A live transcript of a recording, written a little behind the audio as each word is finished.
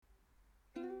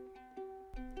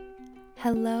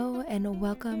Hello, and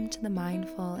welcome to the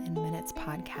Mindful in Minutes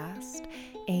podcast,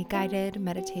 a guided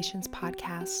meditations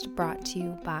podcast brought to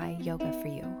you by Yoga for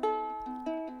You.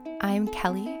 I'm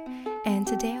Kelly, and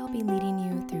today I'll be leading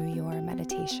you through your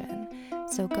meditation.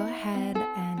 So go ahead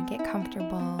and get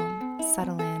comfortable,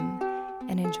 settle in,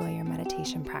 and enjoy your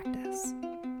meditation practice.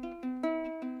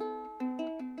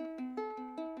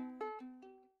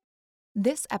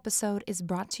 This episode is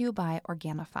brought to you by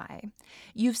Organifi.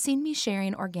 You've seen me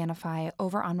sharing Organifi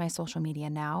over on my social media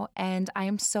now, and I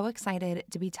am so excited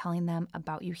to be telling them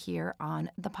about you here on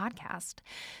the podcast.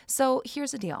 So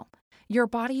here's the deal. Your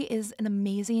body is an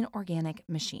amazing organic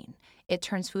machine. It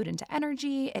turns food into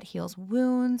energy, it heals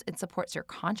wounds, it supports your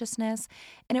consciousness,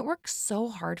 and it works so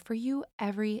hard for you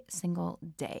every single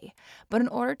day. But in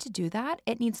order to do that,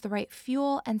 it needs the right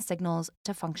fuel and signals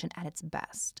to function at its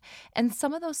best. And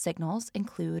some of those signals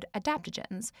include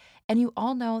adaptogens. And you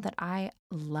all know that I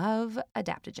love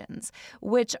adaptogens,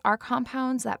 which are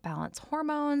compounds that balance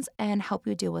hormones and help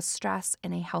you deal with stress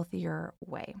in a healthier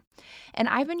way. And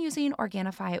I've been using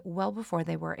Organifi well before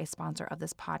they were a sponsor of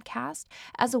this podcast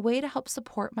as a way to help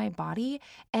support my body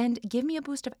and give me a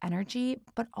boost of energy,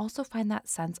 but also find that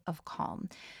sense of calm.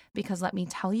 Because let me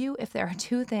tell you, if there are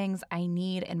two things I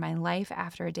need in my life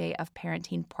after a day of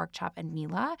parenting Pork Chop and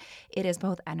Mila, it is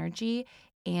both energy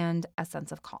and a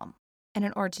sense of calm. And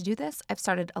in order to do this, I've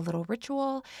started a little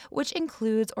ritual, which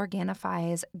includes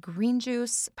Organifi's green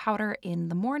juice powder in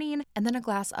the morning and then a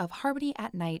glass of Harmony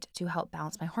at night to help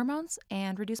balance my hormones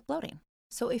and reduce bloating.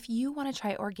 So if you want to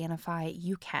try Organifi,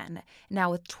 you can.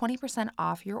 Now with 20%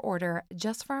 off your order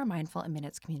just for our Mindful in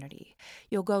Minutes community.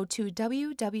 You'll go to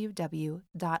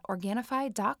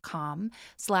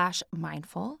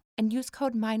www.organifi.com/mindful and use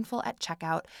code MINDFUL at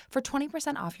checkout for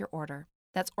 20% off your order.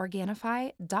 That's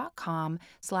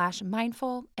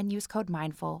Organifi.com/mindful and use code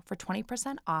MINDFUL for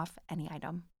 20% off any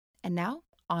item. And now,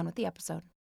 on with the episode.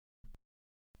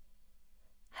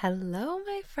 Hello,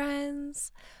 my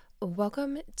friends.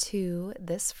 Welcome to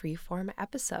this freeform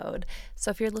episode.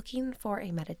 So if you're looking for a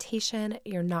meditation,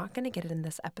 you're not going to get it in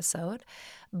this episode,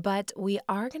 but we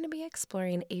are going to be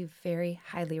exploring a very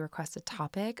highly requested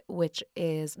topic, which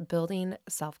is building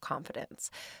self-confidence.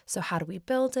 So how do we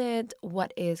build it?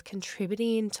 What is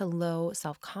contributing to low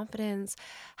self-confidence?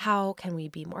 How can we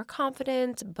be more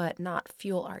confident but not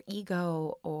fuel our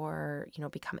ego or,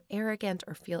 become arrogant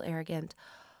or feel arrogant?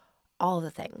 All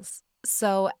the things.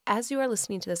 So as you are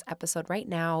listening to this episode right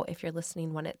now, if you're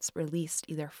listening when it's released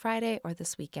either Friday or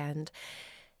this weekend,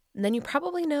 then you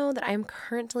probably know that I'm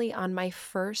currently on my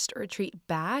first retreat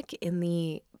back in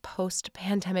the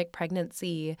post-pandemic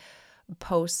pregnancy,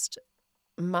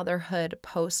 post-motherhood,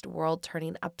 post-world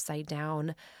turning upside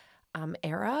down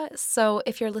era. So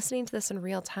if you're listening to this in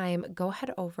real time, go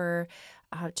head over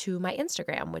to my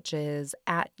Instagram, which is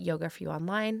at Yoga for You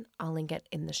Online. I'll link it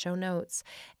in the show notes.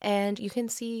 And you can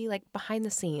see behind the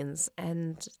scenes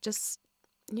and just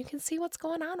you can see what's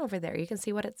going on over there. You can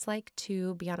see what it's like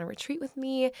to be on a retreat with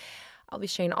me. I'll be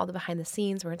sharing all the behind the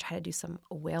scenes. We're going to try to do some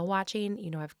whale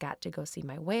watching. I've got to go see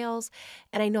my whales.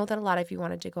 And I know that a lot of you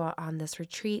wanted to go on this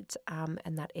retreat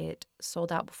and that it sold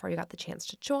out before you got the chance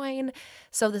to join.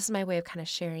 So this is my way of kind of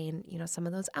sharing, some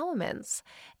of those elements.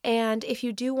 And if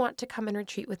you do want to come and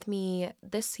retreat with me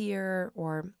this year,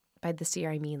 or by this year,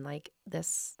 I mean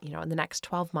this, in the next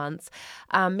 12 months,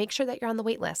 make sure that you're on the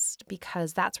wait list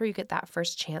because that's where you get that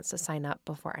first chance to sign up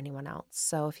before anyone else.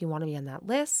 So if you want to be on that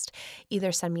list,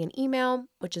 either send me an email,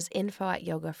 which is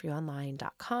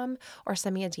info@yogaforyouonline.com, or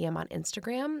send me a DM on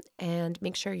Instagram and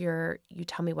make sure you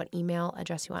tell me what email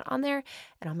address you want on there,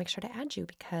 and I'll make sure to add you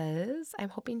because I'm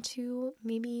hoping to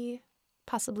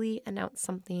possibly announce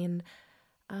something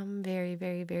very,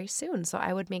 very, very soon. So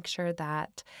I would make sure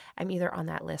that I'm either on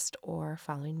that list or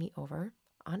following me over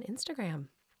on Instagram.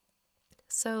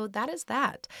 So that is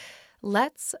that.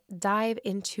 Let's dive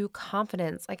into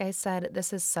confidence. Like I said,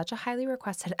 this is such a highly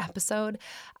requested episode.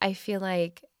 I feel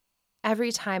like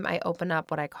every time I open up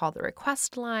what I call the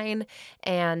request line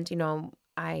and,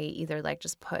 I either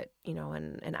just put,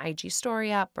 an IG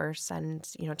story up or send,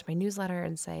 to my newsletter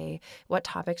and say, what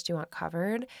topics do you want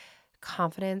covered?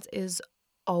 Confidence is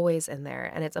always in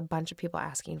there, and it's a bunch of people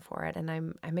asking for it, and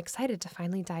I'm excited to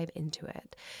finally dive into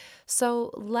it.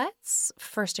 So let's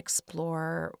first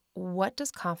explore, what does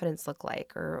confidence look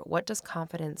like, or what does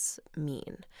confidence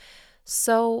mean?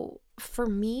 So for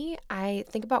me, I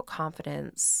think about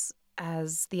confidence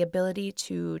as the ability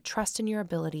to trust in your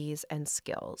abilities and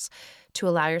skills, to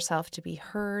allow yourself to be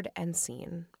heard and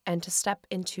seen, and to step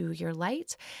into your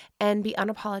light and be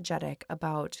unapologetic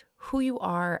about who you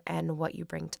are and what you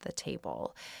bring to the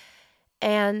table.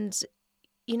 And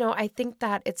I think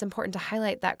that it's important to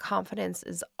highlight that confidence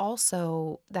is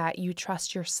also that you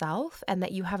trust yourself and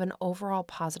that you have an overall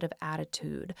positive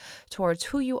attitude towards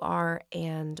who you are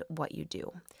and what you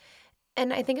do.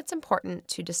 And I think it's important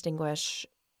to distinguish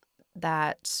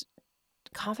that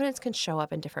confidence can show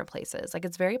up in different places. Like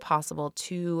it's very possible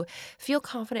to feel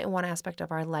confident in one aspect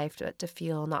of our life, to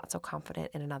feel not so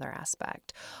confident in another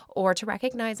aspect, or to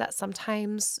recognize that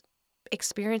sometimes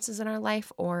experiences in our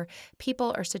life or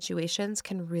people or situations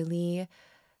can really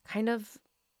kind of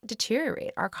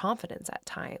deteriorate our confidence at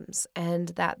times, and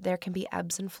that there can be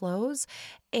ebbs and flows,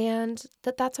 and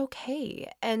that that's okay,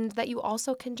 and that you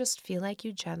also can just feel like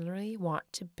you generally want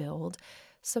to build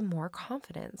some more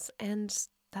confidence, and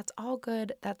that's all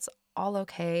good. That's all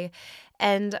okay.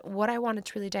 And what I wanted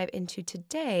to really dive into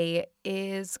today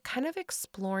is kind of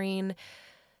exploring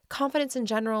confidence in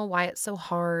general, why it's so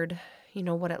hard,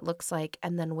 what it looks like,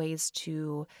 and then ways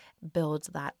to build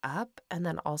that up. And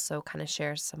then also kind of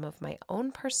share some of my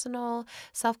own personal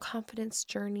self confidence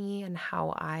journey and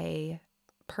how I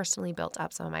personally built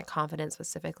up some of my confidence,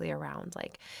 specifically around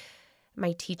like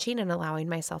my teaching and allowing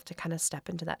myself to kind of step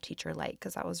into that teacher light,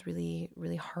 because that was really,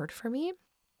 really hard for me.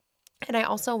 And I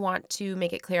also want to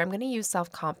make it clear I'm going to use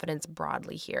self confidence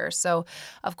broadly here. So,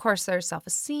 of course, there's self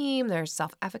esteem, there's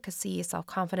self efficacy, self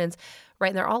confidence, right?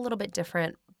 And they're all a little bit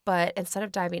different. But instead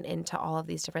of diving into all of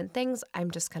these different things,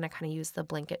 I'm just going to kind of use the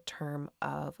blanket term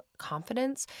of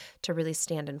confidence to really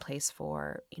stand in place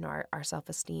for, our self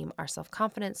esteem, our self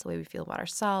confidence, the way we feel about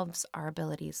ourselves, our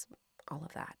abilities, all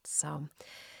of that. So,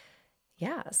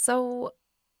 yeah. So,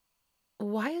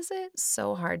 why is it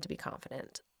so hard to be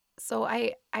confident? So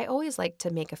I always like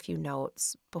to make a few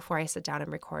notes before I sit down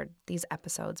and record these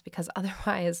episodes, because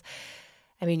otherwise,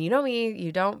 I mean, you know me,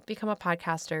 you don't become a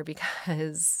podcaster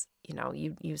because,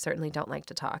 you certainly don't like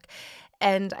to talk.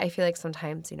 And I feel like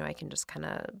sometimes, I can just kind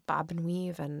of bob and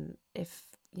weave, and if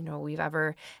we've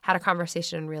ever had a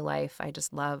conversation in real life, I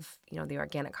just love, the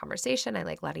organic conversation. I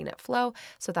like letting it flow.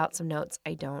 So without some notes,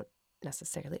 I don't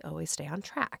necessarily always stay on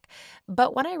track.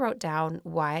 But when I wrote down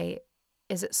why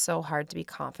is it so hard to be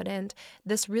confident,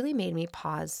 this really made me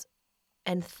pause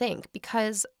and think,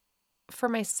 because for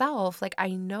myself, like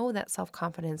I know that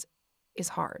self-confidence is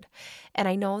hard, and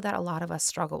I know that a lot of us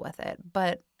struggle with it,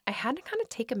 but I had to kind of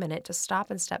take a minute to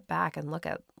stop and step back and look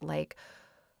at like,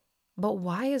 but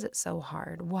why is it so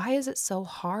hard? Why is it so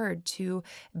hard to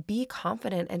be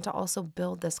confident and to also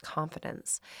build this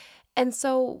confidence? And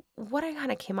so what I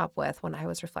kind of came up with when I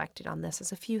was reflecting on this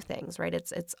is a few things, right?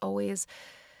 It's always,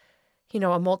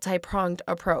 a multi-pronged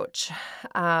approach,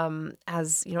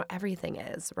 as, everything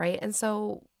is, right? And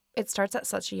so it starts at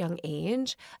such a young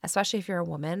age, especially if you're a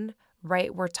woman,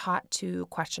 right? We're taught to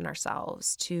question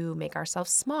ourselves, to make ourselves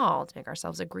small, to make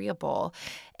ourselves agreeable.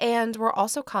 And we're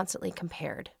also constantly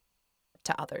compared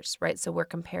to others, right? So we're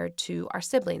compared to our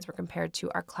siblings, we're compared to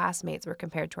our classmates, we're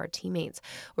compared to our teammates,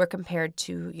 we're compared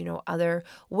to, other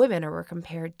women, or we're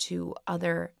compared to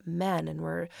other men. And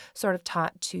we're sort of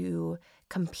taught to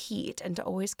compete, and to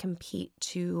always compete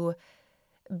to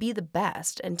be the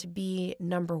best and to be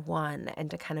number one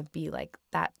and to kind of be like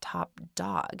that top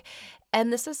dog.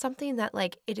 And this is something that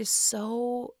like it is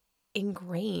so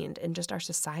ingrained in just our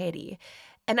society.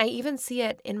 And I even see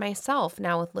it in myself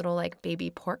now with little like baby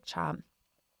pork chop.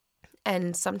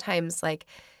 And sometimes, like,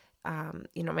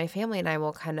 my family and I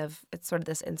will kind of, it's sort of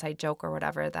this inside joke or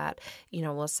whatever that,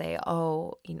 we'll say,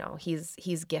 oh,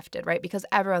 he's gifted, right? Because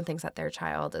everyone thinks that their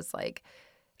child is like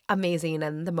amazing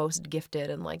and the most gifted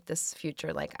and like this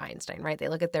future, like Einstein, right? They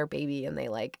look at their baby and they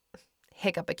like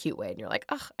hiccup a cute way and you're like,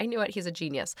 oh, I knew it. He's a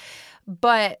genius.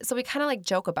 But so we kind of like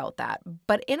joke about that.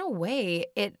 But in a way,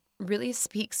 it really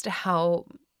speaks to how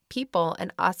people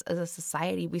and us as a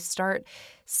society, we start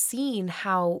seeing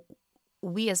how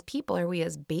we as people or we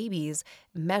as babies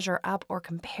measure up or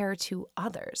compare to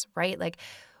others, right? Like,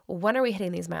 when are we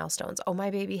hitting these milestones? Oh,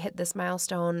 my baby hit this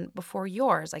milestone before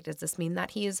yours. Like, does this mean that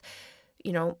he's,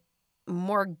 you know,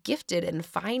 more gifted in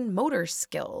fine motor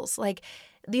skills? Like,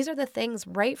 these are the things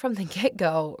right from the get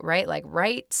go, right? Like,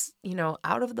 right,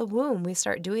 out of the womb, we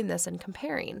start doing this and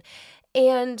comparing.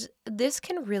 And this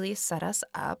can really set us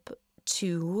up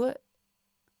to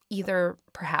either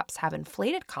perhaps have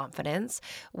inflated confidence,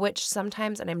 which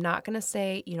sometimes, and I'm not going to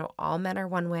say, all men are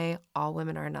one way, all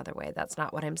women are another way. That's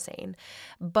not what I'm saying.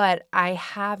 But I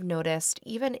have noticed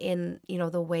even in,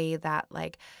 the way that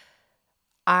like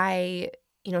I,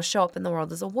 show up in the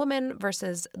world as a woman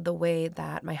versus the way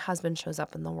that my husband shows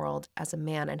up in the world as a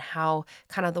man, and how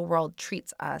kind of the world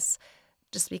treats us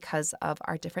just because of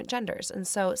our different genders. And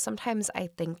so sometimes I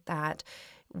think that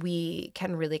we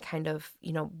can really kind of,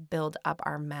 build up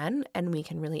our men, and we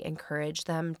can really encourage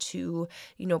them to,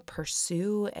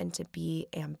 pursue and to be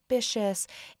ambitious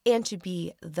and to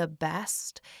be the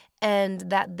best. And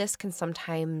that this can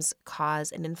sometimes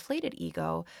cause an inflated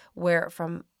ego, where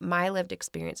from my lived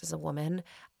experience as a woman,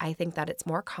 I think that it's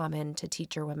more common to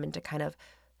teach your women to kind of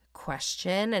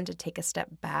question and to take a step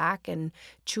back and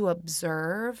to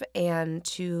observe and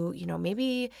to,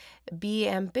 maybe be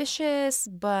ambitious,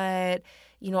 but,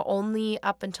 only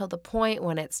up until the point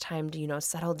when it's time to,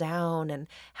 settle down and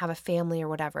have a family or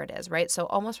whatever it is, right? So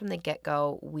almost from the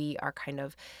get-go, we are kind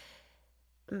of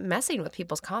messing with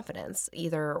people's confidence,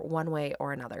 either one way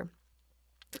or another.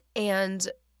 And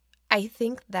I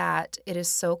think that it is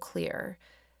so clear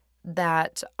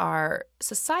that our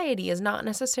society is not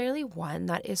necessarily one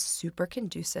that is super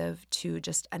conducive to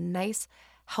just a nice,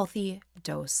 healthy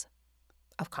dose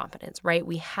of confidence, right?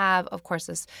 We have, of course,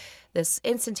 this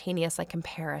instantaneous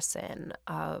comparison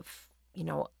of,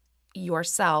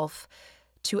 yourself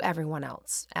to everyone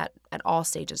else at all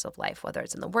stages of life, whether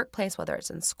it's in the workplace, whether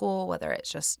it's in school, whether it's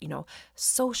just,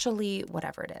 socially,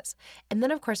 whatever it is. And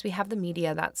then, of course, we have the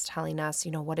media that's telling us,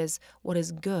 what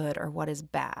is good or what is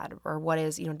bad or what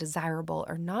is, desirable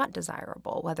or not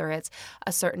desirable, whether it's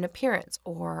a certain appearance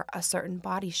or a certain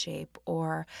body shape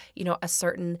or, a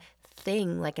certain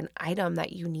thing like an item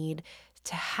that you need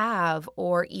to have,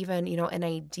 or even, an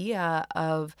idea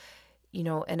of,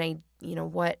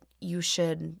 what you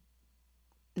should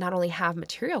not only have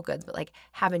material goods, but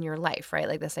have in your life, right?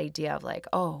 Like this idea of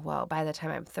oh, well, by the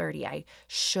time I'm 30, I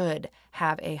should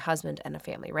have a husband and a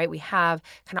family, right? We have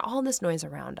kind of all this noise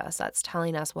around us that's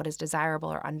telling us what is desirable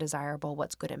or undesirable,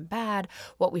 what's good and bad,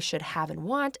 what we should have and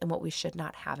want, and what we should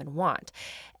not have and want.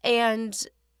 And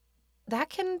that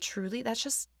can truly, that's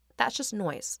just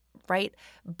noise, right?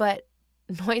 But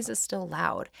noise is still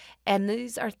loud. And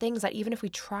these are things that even if we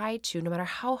try to, no matter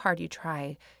how hard you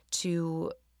try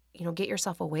to, get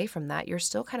yourself away from that, you're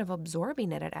still kind of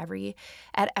absorbing it at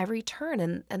every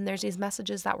turn. And there's these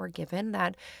messages that we're given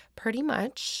that pretty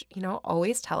much,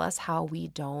 always tell us how we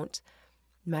don't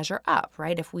measure up,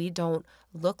 right? If we don't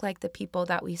look like the people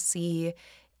that we see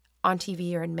on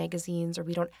TV or in magazines, or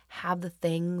we don't have the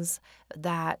things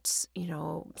that,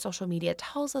 social media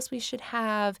tells us we should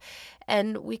have.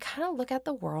 And we kind of look at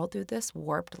the world through this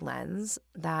warped lens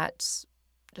that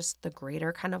just the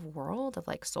greater kind of world of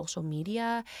social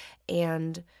media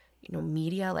and,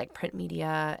 media, like print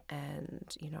media.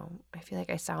 And, I feel like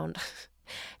I sound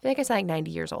like 90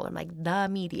 years old. I'm like the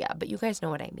media, but you guys know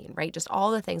what I mean, right? Just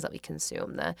all the things that we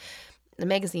consume, the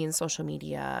magazines, social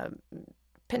media,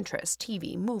 Pinterest,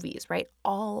 TV, movies, right?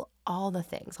 All the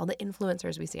things, all the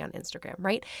influencers we see on Instagram,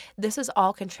 right? This is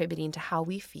all contributing to how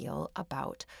we feel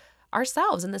about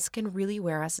ourselves, and this can really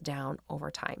wear us down over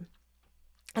time.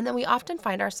 And then we often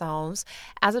find ourselves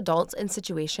as adults in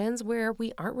situations where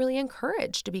we aren't really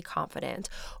encouraged to be confident,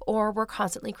 or we're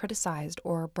constantly criticized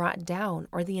or brought down,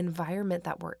 or the environment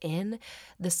that we're in,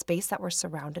 the space that we're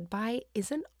surrounded by,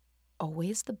 isn't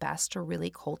always the best to really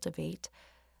cultivate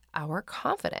our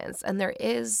confidence. And there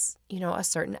is, a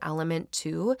certain element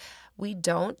to, we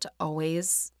don't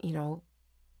always,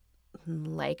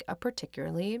 like a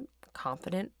particularly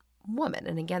confident woman.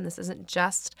 And again, this isn't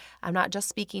just, I'm not just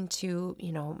speaking to,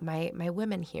 my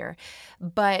women here,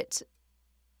 but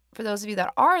for those of you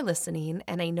that are listening,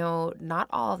 and I know not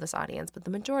all of this audience, but the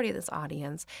majority of this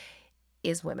audience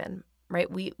is women,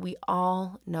 right? We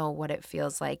all know what it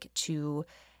feels like to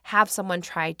have someone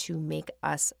try to make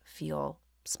us feel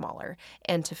smaller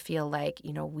and to feel like,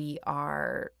 we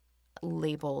are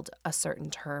labeled a certain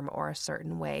term or a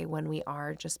certain way when we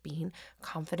are just being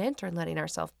confident or letting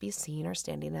ourselves be seen or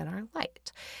standing in our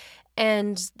light.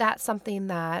 And that's something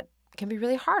that can be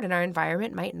really hard, and our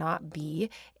environment might not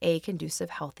be a conducive,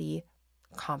 healthy,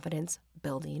 confidence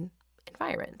building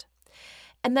environment.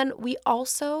 And then we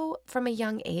also, from a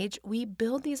young age, we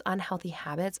build these unhealthy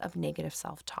habits of negative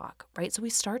self-talk, right? So we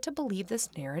start to believe this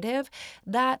narrative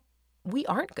that we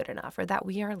aren't good enough or that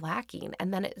we are lacking.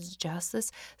 And then it's just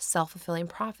this self-fulfilling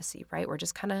prophecy, right? We're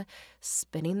just kind of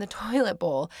spinning the toilet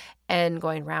bowl and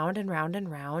going round and round and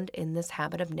round in this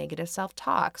habit of negative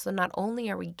self-talk. So not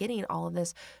only are we getting all of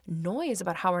this noise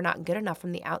about how we're not good enough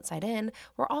from the outside in,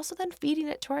 we're also then feeding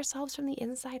it to ourselves from the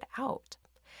inside out.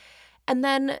 And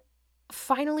then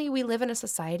finally, we live in a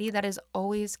society that is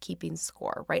always keeping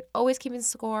score, right? Always keeping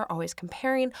score, always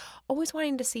comparing, always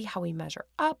wanting to see how we measure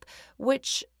up,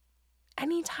 which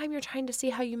anytime you're trying to see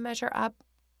how you measure up,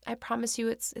 I promise you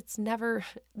it's never,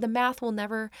 the math will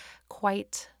never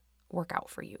quite work out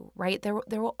for you, right? There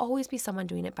will always be someone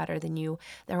doing it better than you.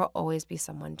 There will always be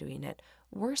someone doing it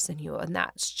worse than you. And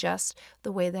that's just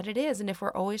the way that it is. And if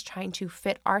we're always trying to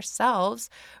fit ourselves,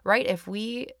 right? If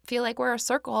we feel like we're a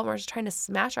circle and we're just trying to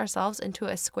smash ourselves into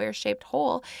a square-shaped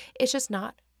hole, it's just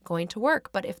not going to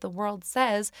work. But if the world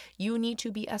says you need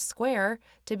to be a square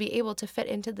to be able to fit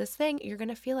into this thing, you're going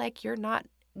to feel like you're not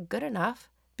good enough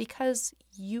because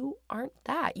you aren't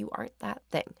that. You aren't that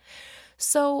thing.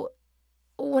 So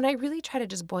when I really try to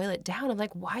just boil it down, I'm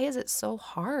like, why is it so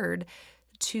hard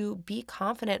to be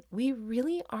confident? We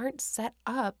really aren't set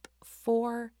up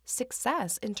for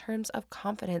success in terms of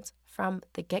confidence from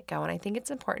the get-go. And I think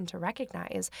it's important to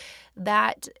recognize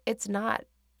that it's not,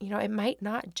 it might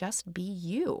not just be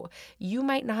you. You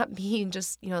might not be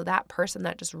just, that person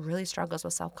that just really struggles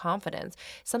with self-confidence.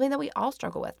 Something that we all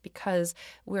struggle with because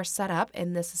we're set up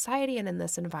in this society and in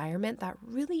this environment that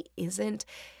really isn't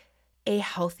a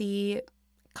healthy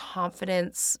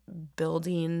confidence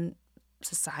building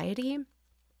society.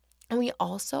 And we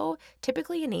also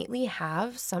typically innately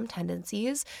have some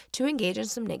tendencies to engage in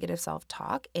some negative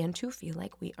self-talk and to feel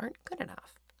like we aren't good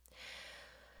enough.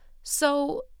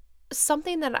 So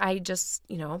something that I just,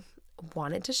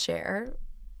 wanted to share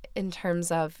in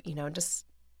terms of,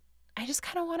 I just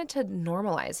kind of wanted to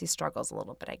normalize these struggles a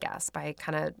little bit, I guess, by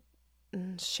kind of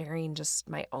sharing just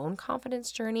my own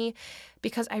confidence journey,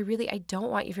 because I don't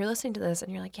want, if you're listening to this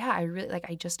and you're like, yeah, I really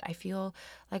I feel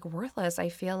like worthless. I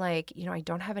feel like, I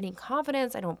don't have any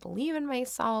confidence. I don't believe in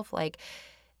myself. Like,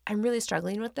 I'm really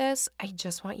struggling with this. I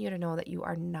just want you to know that you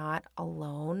are not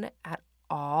alone at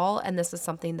all. And this is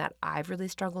something that I've really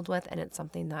struggled with. And it's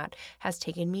something that has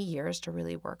taken me years to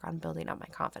really work on building up my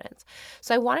confidence.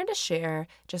 So I wanted to share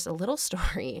just a little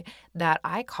story that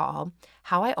I call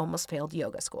How I Almost Failed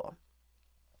Yoga School.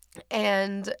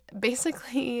 And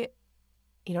basically,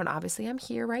 and obviously I'm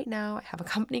here right now. I have a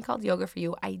company called Yoga for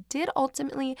You. I did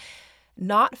ultimately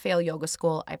not fail yoga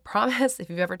school. I promise. If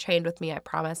you've ever trained with me, I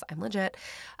promise I'm legit.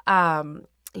 I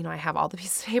have all the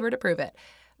pieces of paper to prove it.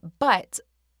 But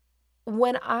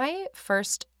when I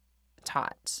first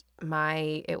taught,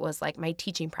 it was like my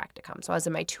teaching practicum. So I was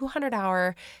in my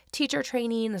 200-hour teacher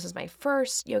training. This was my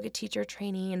first yoga teacher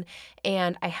training.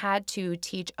 And I had to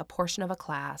teach a portion of a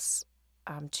class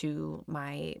to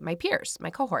my peers, my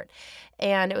cohort.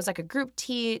 And it was like a group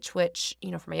teach, which,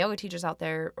 for my yoga teachers out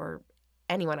there or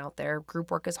anyone out there,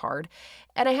 group work is hard.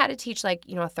 And I had to teach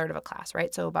a third of a class,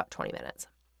 right? So about 20 minutes.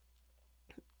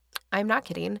 I'm not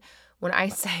kidding when I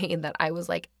say that I was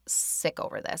sick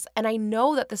over this. And I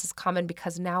know that this is common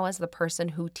because now, as the person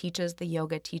who teaches the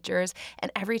yoga teachers,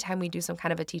 and every time we do some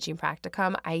kind of a teaching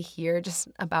practicum, I hear just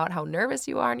about how nervous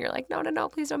you are. And you're like, no,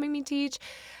 please don't make me teach.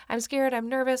 I'm scared. I'm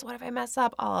nervous. What if I mess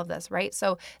up? All of this, right?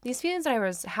 So these feelings that I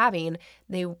was having,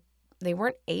 they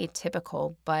weren't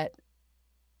atypical, but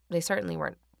they certainly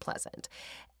weren't pleasant.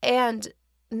 And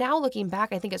now looking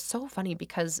back, I think it's so funny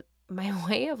because my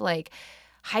way of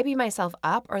hyping myself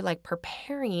up or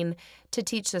preparing to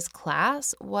teach this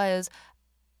class was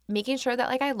making sure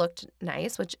that I looked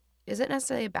nice, which isn't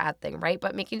necessarily a bad thing, right?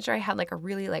 But making sure I had a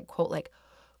really quote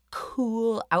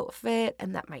cool outfit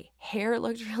and that my hair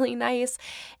looked really nice.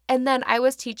 And then I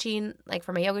was teaching,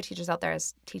 for my yoga teachers out there, I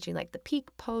was teaching the peak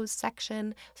pose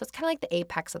section. So it's kind of the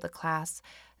apex of the class.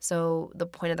 So the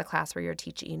point of the class where you're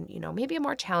teaching, maybe a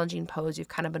more challenging pose you've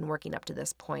kind of been working up to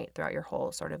this point throughout your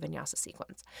whole sort of vinyasa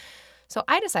sequence. So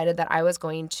I decided that I was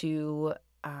going to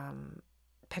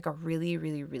pick a really,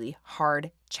 really, really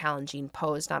hard, challenging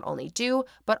pose, not only do,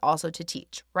 but also to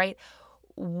teach, right?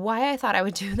 Why I thought I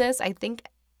would do this, I think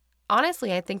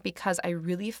because I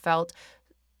really felt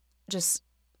just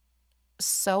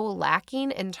so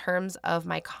lacking in terms of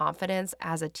my confidence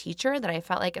as a teacher that I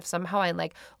felt like if somehow I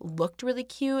looked really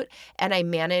cute and I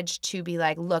managed to be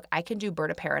look, I can do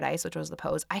Bird of Paradise, which was the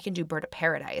pose. I can do Bird of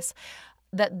Paradise.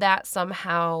 That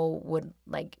somehow would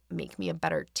make me a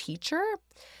better teacher.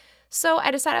 So I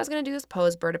decided I was going to do this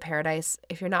pose, Bird of Paradise.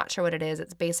 If you're not sure what it is,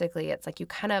 it's you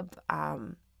kind of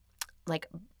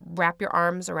wrap your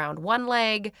arms around one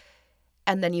leg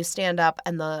and then you stand up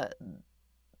and the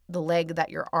leg that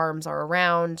your arms are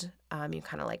around, you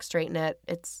kind of straighten it.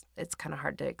 It's kind of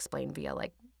hard to explain via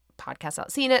podcasts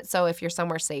without seeing it. So if you're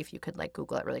somewhere safe, you could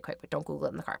Google it really quick, but don't Google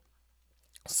it in the car.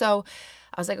 So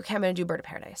I was okay, I'm going to do Bird of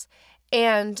Paradise.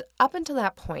 And up until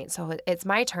that point, so it's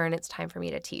my turn, it's time for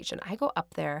me to teach. And I go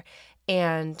up there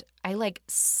and I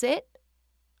sit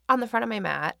on the front of my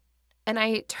mat and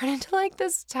I turn into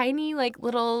this tiny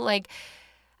little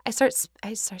I start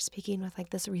speaking with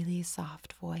this really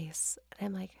soft voice.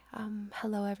 And I'm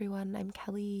hello everyone, I'm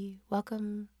Kelly.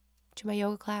 Welcome to my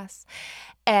yoga class.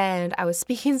 And I was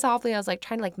speaking softly. I was like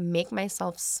trying to like make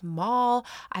myself small.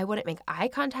 I wouldn't make eye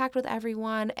contact with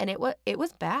everyone. And it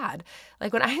was bad.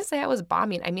 Like when I say I was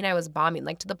bombing, I mean I was bombing,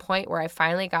 like to the point where I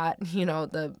finally got,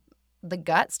 the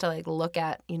guts to like look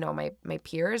at, my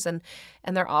peers, and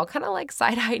they're all kind of like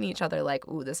side-eyeing each other like,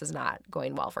 ooh, this is not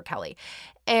going well for Kelly.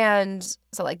 And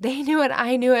so like they knew it,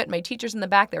 I knew it. My teachers in the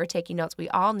back, they were taking notes. We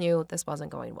all knew this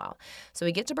wasn't going well. So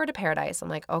we get to Bird of Paradise. I'm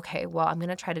like, okay, well, I'm going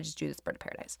to try to just do this Bird of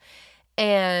Paradise.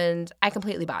 And I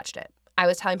completely botched it. I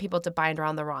was telling people to bind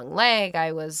around the wrong leg.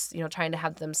 I was, trying to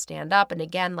have them stand up. And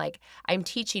again, like I'm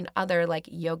teaching other like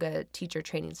yoga teacher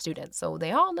training students. So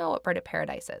they all know what Bird of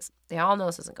Paradise is. They all know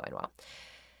this isn't going well.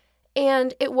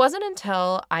 And it wasn't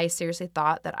until I seriously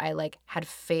thought that I like had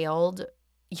failed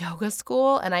yoga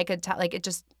school, and I could tell like it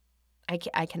just, I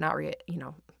cannot,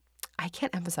 I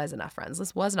can't emphasize enough, friends.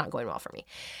 This was not going well for me.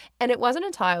 And it wasn't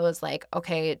until I was like,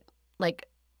 okay, like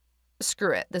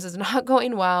screw it. This is not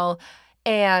going well.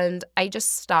 And I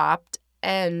just stopped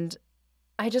and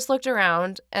I just looked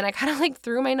around and I kind of like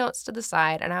threw my notes to the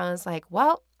side and I was like,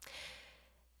 well,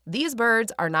 these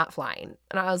birds are not flying.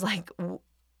 And I was like,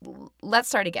 let's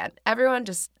start again. Everyone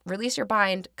just release your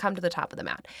bind, come to the top of the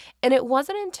mat. And it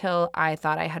wasn't until I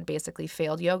thought I had basically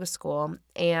failed yoga school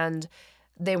and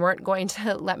they weren't going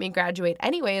to let me graduate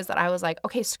anyways that I was like,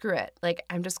 okay, screw it. Like,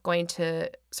 I'm just going to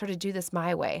sort of do this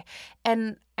my way.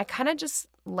 And I kind of just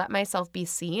let myself be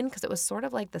seen because it was sort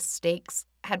of like the stakes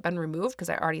had been removed because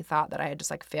I already thought that I had just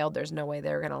like failed. There's no way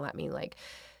they were going to let me like,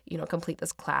 complete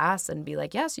this class and be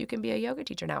like, yes, you can be a yoga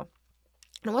teacher now.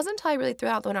 And it wasn't until I really threw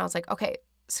out the one I was like, okay,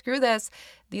 screw this.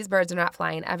 These birds are not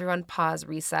flying. Everyone pause,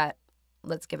 reset.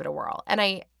 Let's give it a whirl. And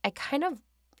I kind of,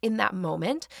 in that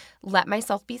moment, let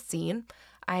myself be seen.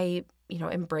 I,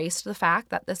 embraced the fact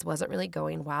that this wasn't really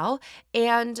going well.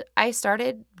 And I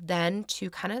started then to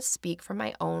kind of speak from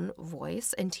my own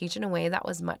voice and teach in a way that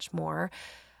was much more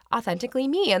authentically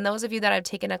me. And those of you that have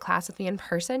taken a class with me in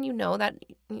person, that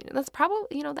that's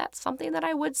probably, that's something that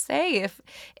I would say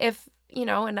if,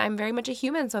 and I'm very much a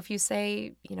human. So if you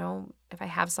say, if I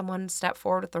have someone step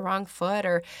forward with the wrong foot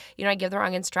or, I give the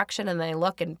wrong instruction and they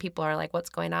look and people are like, what's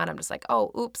going on? I'm just like,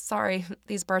 oh, oops, sorry.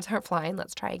 These birds aren't flying.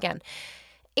 Let's try again.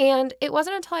 And it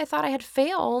wasn't until I thought I had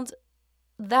failed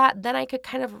that then I could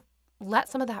kind of let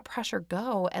some of that pressure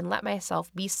go and let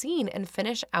myself be seen and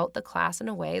finish out the class in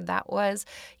a way that was,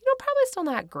 probably still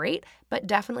not great, but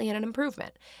definitely an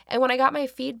improvement. And when I got my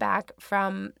feedback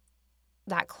from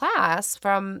that class,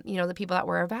 from, the people that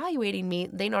were evaluating me,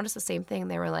 they noticed the same thing.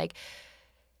 They were like,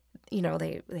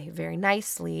 they very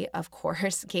nicely, of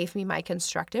course, gave me my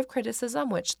constructive criticism,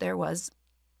 which there was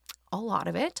a lot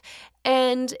of it.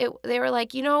 And they were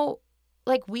like,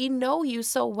 like we know you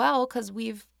so well because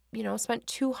we've, spent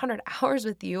 200 hours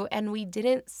with you and we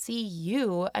didn't see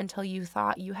you until you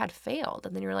thought you had failed.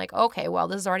 And then you're like, okay, well,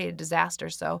 this is already a disaster.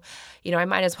 So, I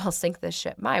might as well sink this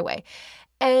ship my way.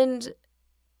 And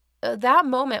that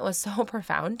moment was so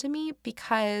profound to me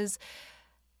because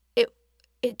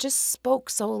it just spoke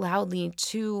so loudly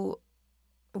to,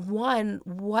 one,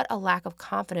 what a lack of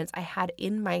confidence I had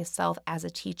in myself as a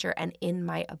teacher and in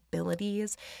my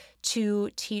abilities to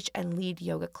teach and lead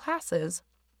yoga classes,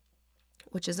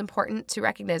 which is important to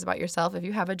recognize about yourself if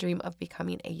you have a dream of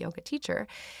becoming a yoga teacher.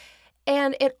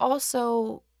 And it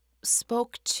also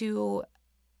spoke to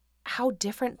how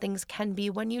different things can be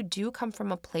when you do come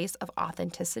from a place of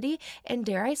authenticity and,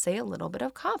 dare I say, a little bit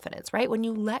of confidence, right? When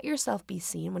you let yourself be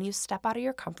seen, when you step out of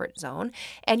your comfort zone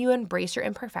and you embrace your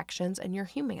imperfections and your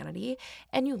humanity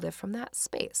and you live from that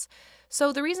space.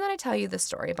 So the reason that I tell you this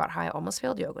story about how I almost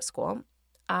failed yoga school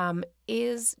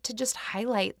is to just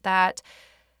highlight that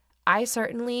I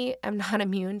certainly am not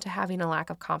immune to having a lack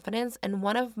of confidence. And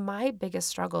one of my biggest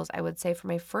struggles, I would say, for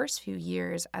my first few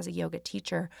years as a yoga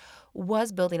teacher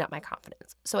was building up my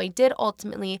confidence. So I did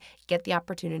ultimately get the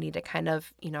opportunity to kind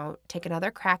of, take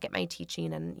another crack at my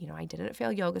teaching. And, I didn't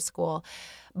fail yoga school,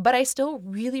 but I still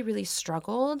really, really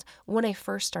struggled when I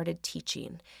first started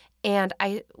teaching. And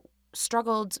I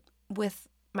struggled with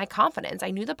my confidence.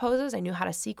 I knew the poses, I knew how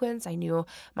to sequence, I knew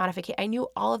modification, I knew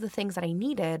all of the things that I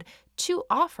needed to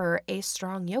offer a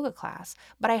strong yoga class,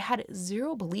 but I had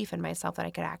zero belief in myself that I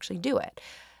could actually do it.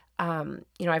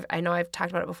 I know I've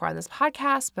talked about it before on this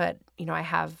podcast, but, I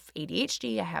have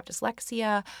ADHD, I have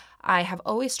dyslexia. I have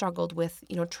always struggled with,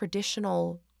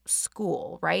 traditional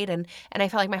school, right? And I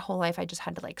felt like my whole life I just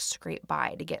had to like scrape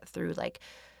by to get through like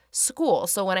school.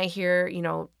 So when I hear,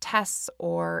 tests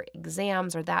or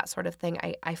exams or that sort of thing,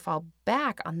 I fall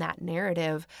back on that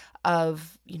narrative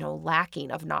of,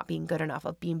 lacking, of not being good enough,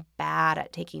 of being bad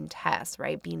at taking tests,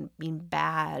 right? Being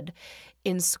bad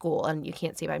in school. And you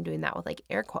can't see if I'm doing that with like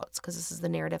air quotes because this is the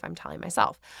narrative I'm telling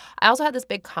myself. I also had this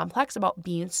big complex about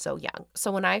being so young.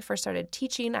 So when I first started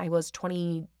teaching, I was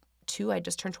 22. I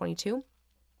just turned 22.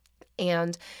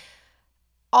 And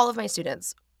all of my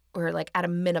students were like at a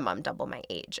minimum double my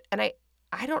age. And I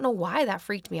don't know why that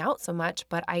freaked me out so much,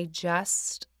 but I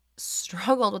just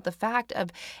struggled with the fact of,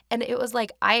 and it was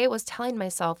like I was telling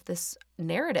myself this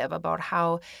narrative about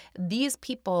how these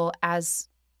people as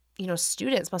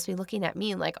students must be looking at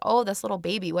me like, oh, this little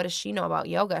baby, what does she know about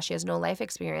yoga? She has no life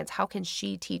experience. How can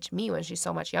she teach me when she's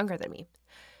so much younger than me?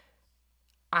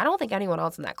 I don't think anyone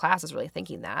else in that class is really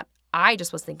thinking that. I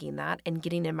just was thinking that and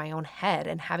getting in my own head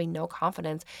and having no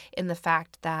confidence in the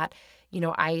fact that,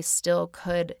 I still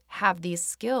could have these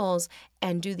skills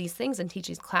and do these things and teach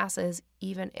these classes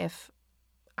even if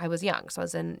I was young. So I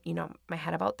was in, my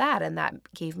head about that. And that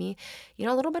gave me,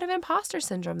 a little bit of imposter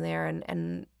syndrome there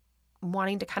and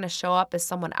wanting to kind of show up as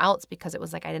someone else because it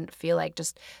was like I didn't feel like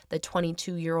just the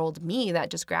 22-year-old me that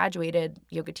just graduated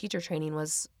yoga teacher training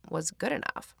was good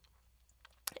enough.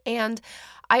 And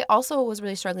I also was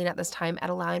really struggling at this time at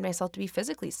allowing myself to be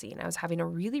physically seen. I was having a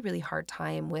really, really hard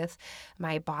time with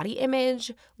my body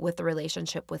image, with the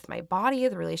relationship with my body,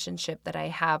 the relationship that I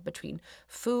have between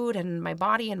food and my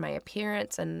body and my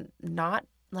appearance, and not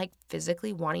like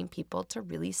physically wanting people to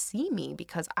really see me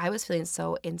because I was feeling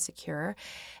so insecure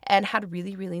and had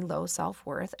really, really low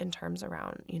self-worth in terms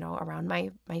around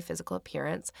my physical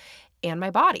appearance and my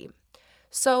body.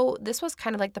 So this was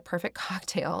kind of like the perfect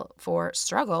cocktail for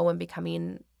struggle when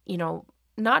becoming,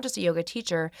 not just a yoga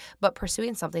teacher, but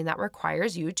pursuing something that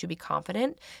requires you to be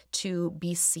confident, to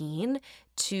be seen,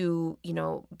 to,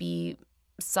 be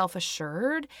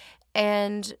self-assured,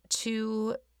 and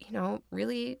to,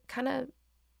 really kind of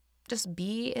just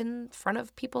be in front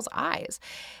of people's eyes.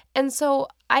 And so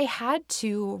I had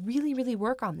to really, really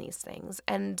work on these things.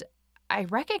 And I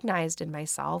recognized in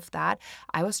myself that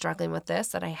I was struggling with this,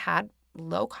 that I had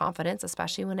low confidence,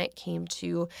 especially when it came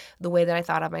to the way that I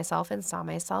thought of myself and saw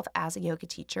myself as a yoga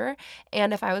teacher.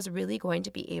 And if I was really going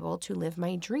to be able to live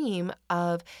my dream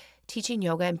of teaching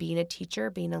yoga and being a teacher,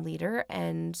 being a leader,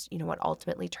 and, what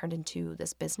ultimately turned into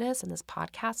this business and this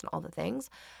podcast and all the things,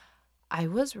 I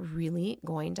was really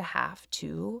going to have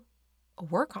to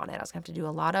work on it. I was going to have to do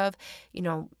a lot of,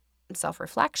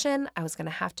 self-reflection. I was going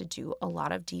to have to do a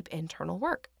lot of deep internal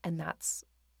work. And that's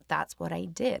what I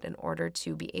did in order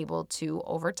to be able to,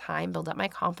 over time, build up my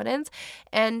confidence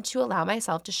and to allow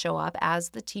myself to show up as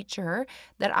the teacher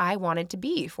that I wanted to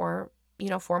be for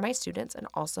my students and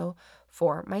also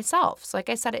for myself. So like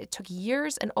I said, it took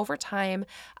years, and over time,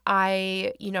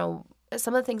 some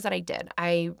of the things that I did,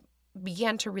 I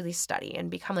began to really study and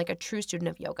become like a true student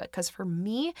of yoga. Because for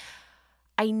me,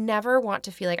 I never want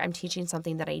to feel like I'm teaching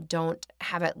something that I don't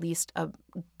have at least a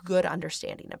good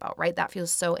understanding about, right? That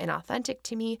feels so inauthentic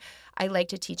to me. I like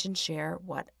to teach and share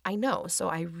what I know. So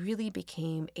I really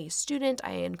became a student.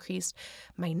 I increased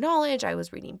my knowledge. I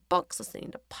was reading books,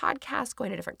 listening to podcasts,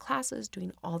 going to different classes,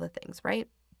 doing all the things, right?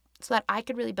 So that I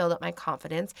could really build up my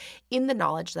confidence in the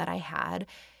knowledge that I had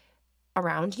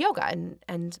around yoga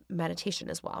and meditation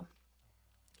as well.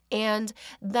 And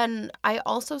then I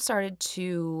also started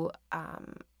to,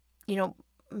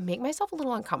 make myself a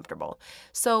little uncomfortable.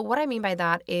 So what I mean by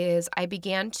that is I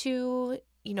began to,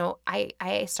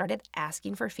 I started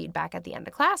asking for feedback at the end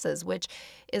of classes, which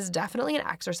is definitely an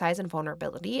exercise in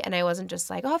vulnerability. And I wasn't just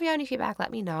like, oh, if you have any feedback,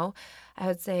 let me know. I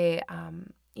would say,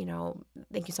 thank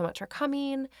you so much for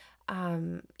coming.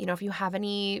 If you have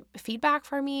any feedback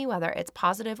for me, whether it's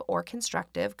positive or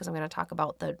constructive, because I'm going to talk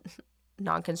about the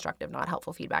non-constructive, not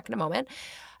helpful feedback in a moment.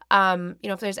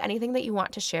 If there's anything that you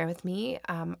want to share with me,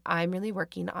 I'm really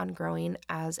working on growing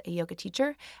as a yoga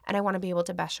teacher, and I want to be able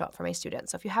to best show up for my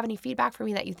students. So if you have any feedback for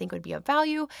me that you think would be of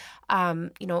value,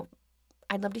 I'd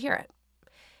love to hear it.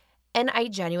 And I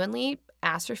genuinely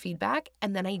asked for feedback,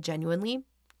 and then I genuinely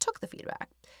took the feedback.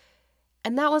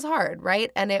 And that was hard,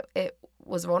 right? And it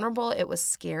was vulnerable. It was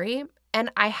scary.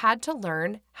 And I had to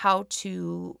learn how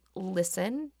to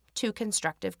listen to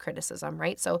constructive criticism,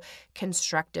 right? So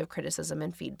constructive criticism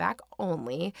and feedback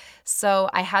only. So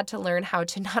I had to learn how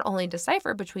to not only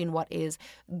decipher between what is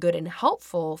good and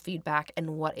helpful feedback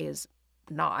and what is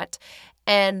not.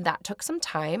 And that took some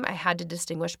time. I had to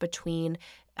distinguish between,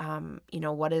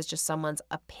 what is just someone's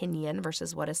opinion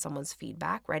versus what is someone's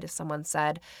feedback, right? If someone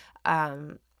said,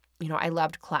 I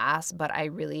loved class, but I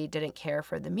really didn't care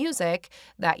for the music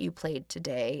that you played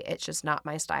today. It's just not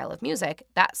my style of music.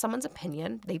 That's someone's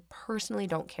opinion. They personally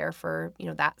don't care for,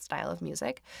 that style of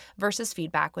music. Versus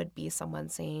feedback would be someone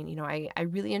saying, I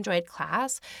really enjoyed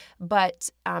class, but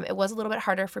it was a little bit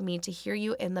harder for me to hear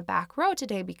you in the back row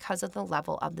today because of the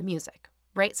level of the music.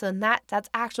 Right. So then that's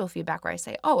actual feedback where I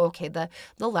say, oh, okay, the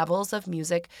levels of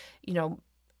music,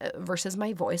 versus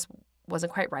my voice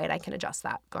wasn't quite right. I can adjust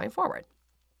that going forward.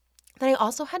 Then I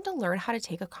also had to learn how to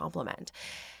take a compliment.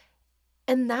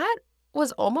 And that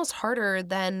was almost harder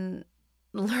than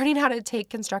learning how to take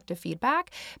constructive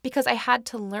feedback because I had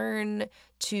to learn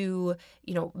to,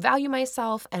 value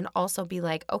myself and also be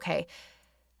like, okay,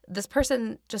 this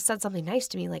person just said something nice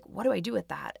to me. Like, what do I do with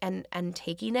that? And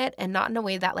taking it, and not in a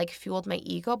way that like fueled my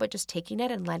ego, but just taking it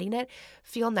and letting it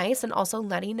feel nice, and also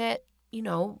letting it,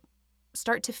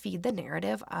 start to feed the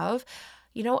narrative of,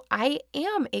 I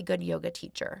am a good yoga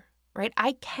teacher, right?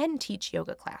 I can teach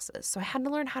yoga classes. So I had to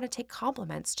learn how to take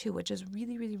compliments too, which is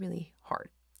really, really, really hard.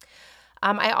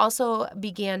 I also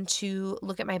began to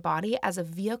look at my body as a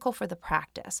vehicle for the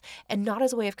practice and not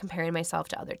as a way of comparing myself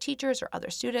to other teachers or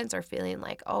other students, or feeling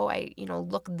like, oh, I,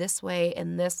 look this way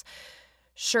in this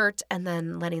shirt, and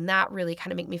then letting that really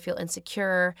kind of make me feel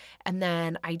insecure. And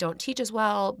then I don't teach as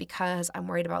well because I'm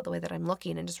worried about the way that I'm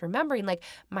looking, and just remembering like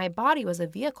my body was a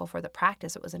vehicle for the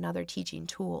practice. It was another teaching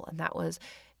tool, and that was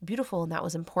beautiful and that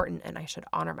was important, and I should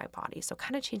honor my body. So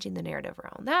kind of changing the narrative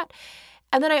around that.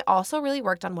 And then I also really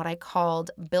worked on what I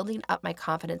called building up my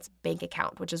confidence bank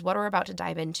account, which is what we're about to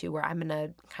dive into, where I'm going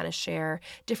to kind of share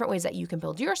different ways that you can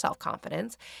build your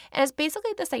self-confidence. And it's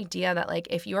basically this idea that like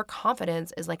if your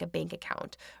confidence is like a bank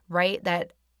account, right?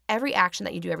 That every action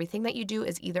that you do, everything that you do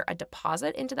is either a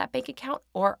deposit into that bank account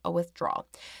or a withdrawal.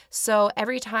 So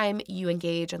every time you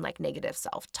engage in like negative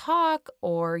self-talk,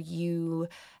 or you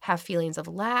have feelings of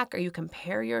lack, or you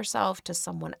compare yourself to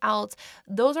someone else,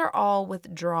 those are all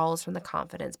withdrawals from the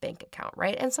confidence bank account,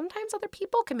 right? And sometimes other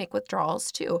people can make withdrawals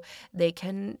too. They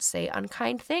can say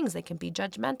unkind things, they can be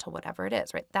judgmental, whatever it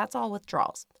is, right? That's all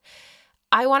withdrawals.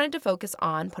 I wanted to focus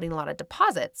on putting a lot of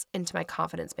deposits into my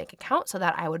confidence bank account so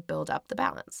that I would build up the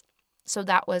balance. So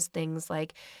that was things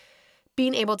like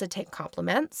being able to take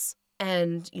compliments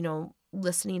and,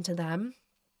 listening to them,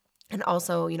 and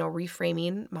also,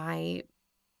 reframing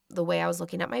the way I was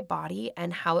looking at my body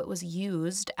and how it was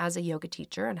used as a yoga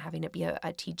teacher, and having it be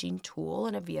a teaching tool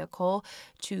and a vehicle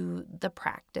to the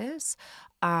practice.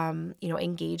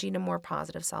 Engaging in more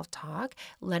positive self-talk,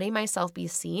 letting myself be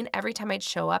seen. Every time I'd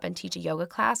show up and teach a yoga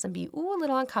class and be, a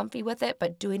little uncomfy with it,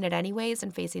 but doing it anyways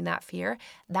and facing that fear,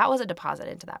 that was a deposit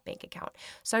into that bank account.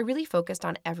 So I really focused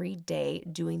on every day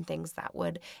doing things that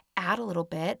would add a little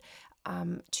bit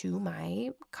to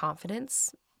my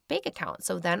confidence bank account.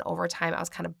 So then over time, I was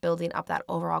kind of building up that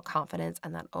overall confidence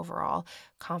and that overall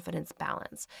confidence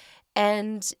balance.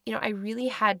 And, I really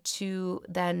had to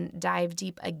then dive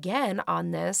deep again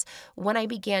on this when I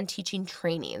began teaching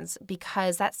trainings,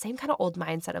 because that same kind of old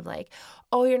mindset of like,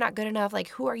 oh, you're not good enough. Like,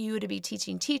 who are you to be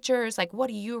teaching teachers? Like, what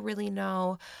do you really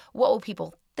know? What will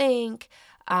people think?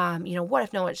 What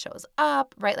if no one shows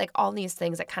up, right? Like all these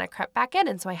things that kind of crept back in.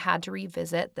 And so I had to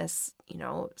revisit this,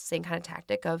 same kind of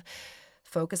tactic of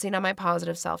focusing on my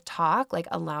positive self-talk, like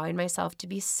allowing myself to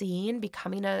be seen,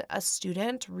 becoming a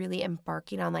student, really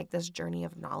embarking on like this journey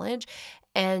of knowledge,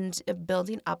 and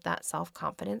building up that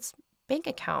self-confidence bank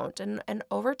account. And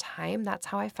over time, that's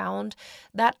how I found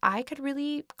that I could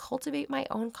really cultivate my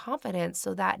own confidence,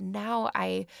 so that now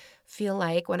I feel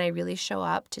like when I really show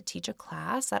up to teach a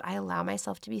class, that I allow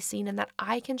myself to be seen, and that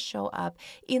I can show up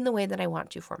in the way that I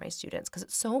want to for my students. Because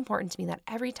it's so important to me that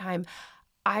every time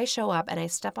I show up and I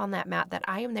step on that mat, that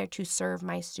I am there to serve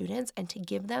my students and to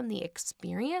give them the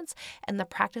experience and the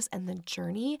practice and the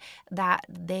journey that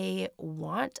they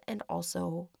want and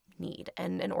also need.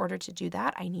 And in order to do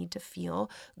that, I need to feel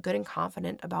good and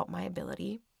confident about my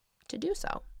ability to do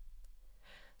so.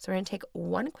 So we're going to take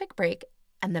one quick break,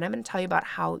 and then I'm going to tell you about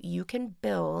how you can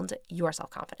build your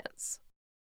self-confidence.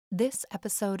 This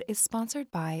episode is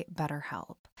sponsored by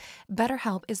BetterHelp.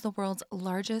 BetterHelp is the world's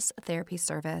largest therapy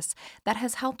service that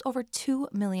has helped over 2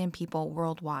 million people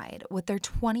worldwide with their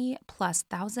 20+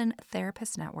 thousand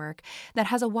therapist network that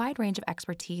has a wide range of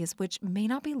expertise which may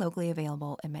not be locally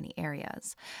available in many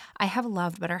areas. I have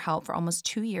loved BetterHelp for almost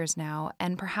 2 years now,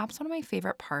 and perhaps one of my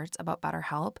favorite parts about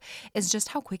BetterHelp is just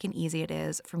how quick and easy it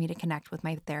is for me to connect with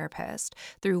my therapist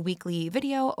through weekly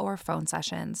video or phone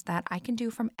sessions that I can do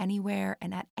from anywhere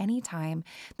and at any time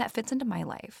that fits into my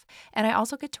life. And I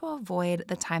also get to avoid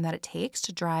the time that it takes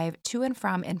to drive to and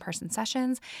from in-person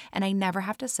sessions, and I never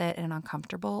have to sit in an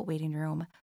uncomfortable waiting room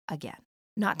again.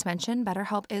 Not to mention,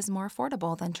 BetterHelp is more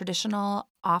affordable than traditional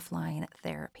offline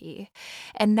therapy.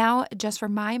 And now, just for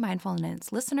my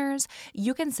mindfulness listeners,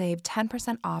 you can save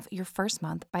 10% off your first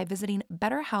month by visiting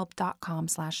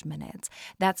betterhelp.com/minutes.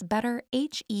 That's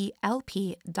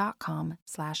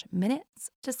betterhelp.com/minutes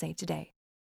to save today.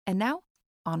 And now,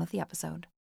 on with the episode.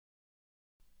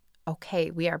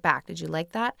 Okay, we are back. Did you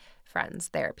like that? Friends,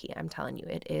 therapy. I'm telling you,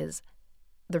 it is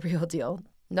the real deal.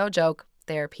 No joke.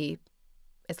 Therapy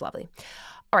is lovely.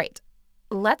 All right,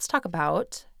 let's talk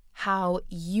about how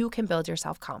you can build your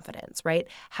self-confidence, right?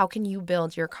 How can you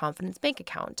build your confidence bank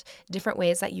account? Different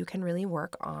ways that you can really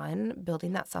work on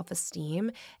building that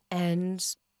self-esteem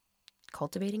and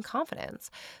cultivating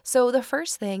confidence. So the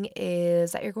first thing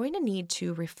is that you're going to need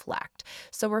to reflect.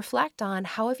 So reflect on,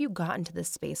 how have you gotten to this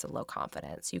space of low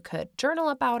confidence? You could journal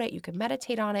about it, you could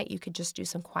meditate on it, you could just do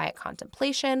some quiet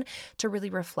contemplation to really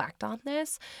reflect on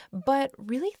this, but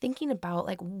really thinking about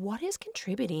like, what is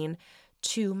contributing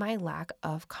to my lack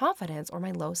of confidence or my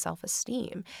low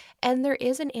self-esteem. And there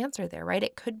is an answer there, right?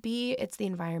 It could be it's the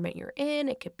environment you're in,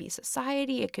 it could be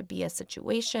society, it could be a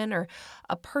situation or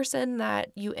a person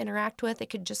that you interact with. It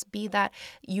could just be that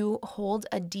you hold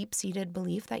a deep-seated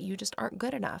belief that you just aren't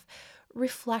good enough.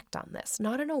 Reflect on this,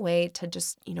 not in a way to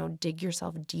just, dig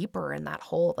yourself deeper in that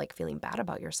hole of like feeling bad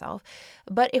about yourself.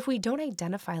 But if we don't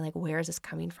identify like where is this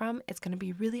coming from, it's going to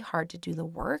be really hard to do the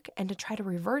work and to try to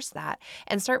reverse that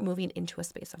and start moving into a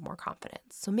space of more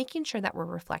confidence. So making sure that we're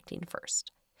reflecting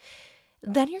first.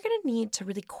 Then you're going to need to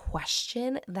really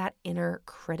question that inner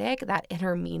critic, that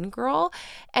inner mean girl,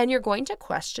 and you're going to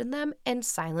question them and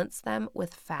silence them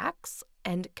with facts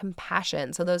and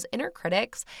compassion. So those inner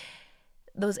critics,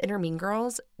 those inner mean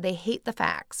girls, they hate the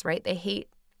facts, right? They hate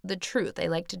the truth. They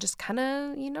like to just kind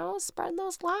of, spread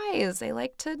those lies. They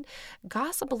like to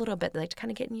gossip a little bit. They like to kind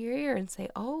of get in your ear and say,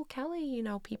 oh, Kelly,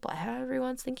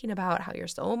 everyone's thinking about how you're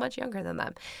so much younger than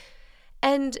them.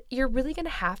 And you're really going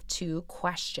to have to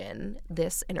question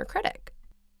this inner critic.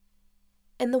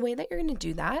 And the way that you're going to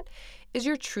do that is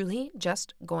you're truly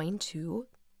just going to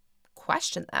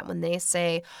question them when they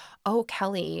say, oh,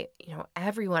 Kelly,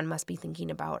 everyone must be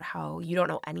thinking about how you don't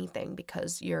know anything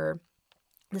because you're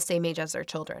the same age as their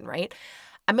children, right?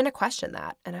 I'm going to question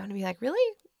that. And I'm going to be like,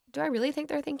 really? Do I really think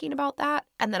they're thinking about that?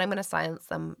 And then I'm going to silence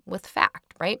them with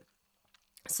fact, right?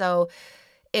 So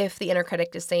if the inner critic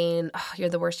is saying, oh, you're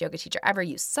the worst yoga teacher ever,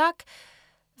 you suck,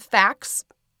 facts,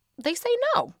 they say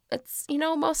no. It's,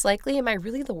 most likely, am I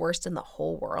really the worst in the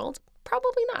whole world?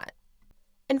 Probably not.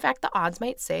 In fact, the odds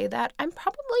might say that I'm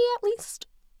probably at least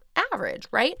average,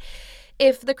 right?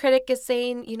 If the critic is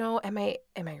saying, am I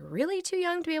really too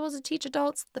young to be able to teach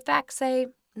adults? The facts say,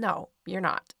 no, you're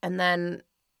not. And then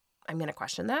I'm going to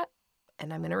question that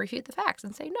and I'm going to refute the facts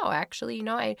and say, no, actually,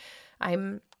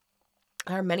 I'm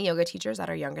there are many yoga teachers that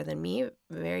are younger than me,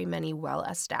 very many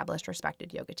well-established,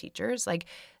 respected yoga teachers. Like,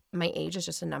 my age is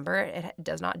just a number. It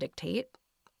does not dictate,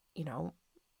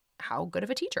 how good of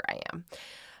a teacher I am.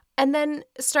 And then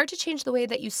start to change the way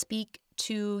that you speak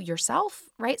to yourself,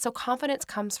 right? So confidence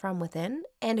comes from within.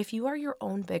 And if you are your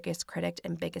own biggest critic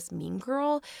and biggest mean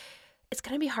girl, it's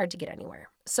going to be hard to get anywhere.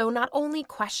 So not only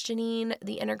questioning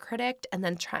the inner critic and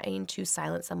then trying to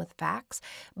silence them with facts,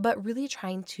 but really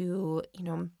trying to,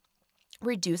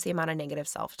 reduce the amount of negative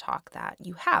self-talk that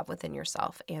you have within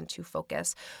yourself and to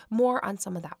focus more on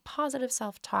some of that positive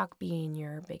self-talk, being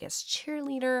your biggest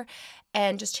cheerleader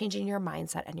and just changing your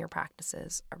mindset and your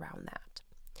practices around that.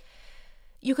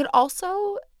 You could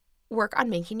also work on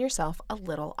making yourself a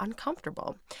little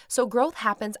uncomfortable. So growth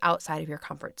happens outside of your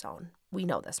comfort zone. We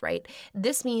know this, right?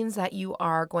 This means that you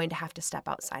are going to have to step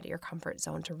outside of your comfort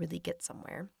zone to really get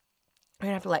somewhere. You're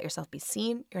going to have to let yourself be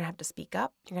seen. You're going to have to speak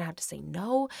up. You're going to have to say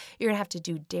no. You're going to have to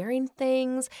do daring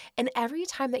things. And every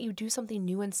time that you do something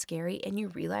new and scary and you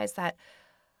realize that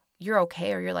you're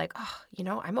okay, or you're like,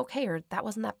 oh, I'm okay, or that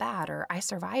wasn't that bad, or I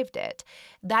survived it,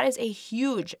 that is a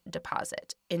huge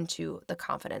deposit into the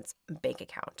confidence bank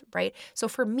account, right? So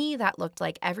for me, that looked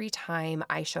like every time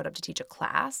I showed up to teach a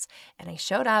class and I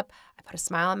showed up, I put a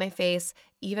smile on my face,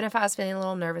 even if I was feeling a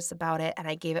little nervous about it, and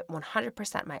I gave it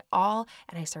 100% my all,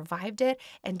 and I survived it,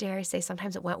 and dare I say,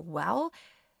 sometimes it went well,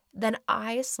 then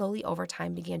I slowly over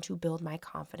time began to build my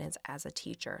confidence as a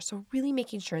teacher. So really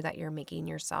making sure that you're making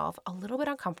yourself a little bit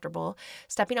uncomfortable,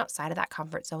 stepping outside of that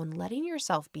comfort zone, letting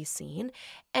yourself be seen,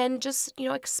 and just,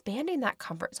 expanding that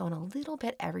comfort zone a little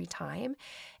bit every time.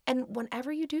 And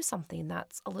whenever you do something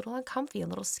that's a little uncomfy, a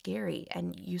little scary,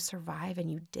 and you survive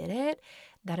and you did it,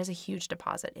 that is a huge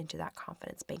deposit into that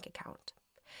confidence bank account.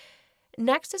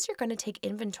 Next is you're going to take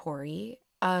inventory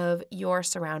of your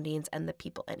surroundings and the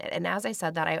people in it. And as I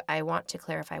said that, I want to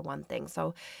clarify one thing.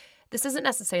 So This isn't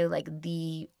necessarily like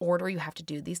the order you have to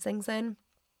do these things in.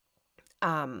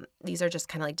 These are just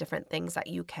kind of like different things that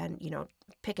you can,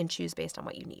 pick and choose based on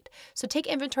what you need. So take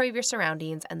inventory of your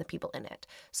surroundings and the people in it.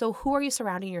 So who are you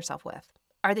surrounding yourself with?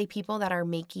 Are they people that are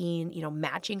making,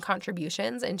 matching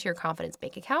contributions into your confidence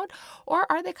bank account?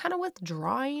 Or are they kind of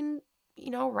withdrawing,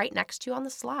 right next to you on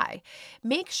the sly?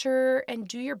 Make sure and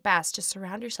do your best to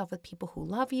surround yourself with people who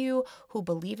love you, who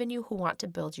believe in you, who want to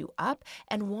build you up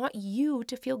and want you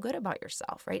to feel good about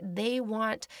yourself, right? They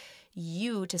want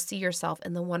you to see yourself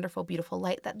in the wonderful, beautiful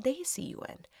light that they see you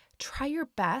in. Try your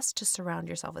best to surround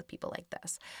yourself with people like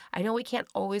this. I know we can't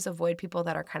always avoid people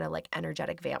that are kind of like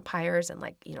energetic vampires and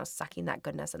like, sucking that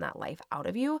goodness and that life out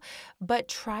of you, but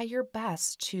try your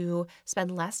best to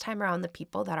spend less time around the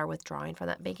people that are withdrawing from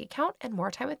that bank account and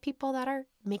more time with people that are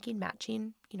making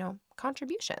matching,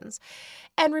 contributions.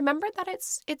 And remember that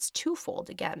it's twofold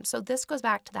again. So this goes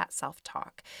back to that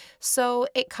self-talk. So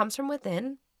it comes from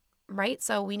within, right?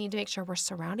 So we need to make sure we're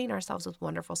surrounding ourselves with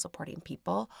wonderful, supporting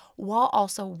people while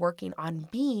also working on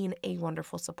being a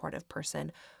wonderful, supportive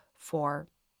person for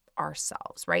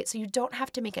ourselves, right? So you don't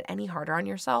have to make it any harder on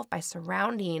yourself by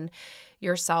surrounding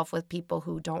yourself with people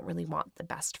who don't really want the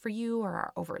best for you or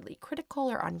are overly critical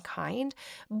or unkind,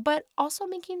 but also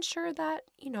making sure that,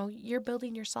 you're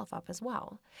building yourself up as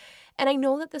well. And I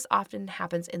know that this often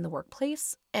happens in the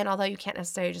workplace. And although you can't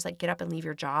necessarily just like get up and leave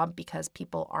your job because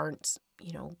people aren't,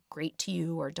 great to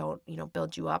you or don't,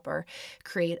 build you up or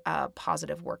create a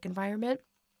positive work environment,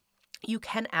 you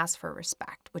can ask for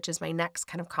respect, which is my next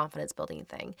kind of confidence building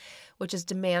thing, which is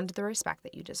demand the respect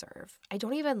that you deserve. I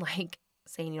don't even like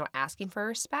saying, asking for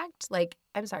respect. Like,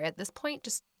 I'm sorry, at this point,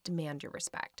 just demand your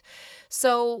respect.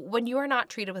 So when you are not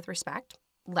treated with respect,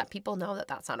 let people know that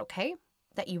that's not okay,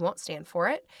 that you won't stand for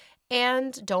it.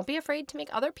 And don't be afraid to make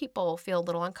other people feel a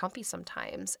little uncomfy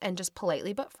sometimes and just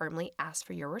politely but firmly ask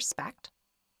for your respect.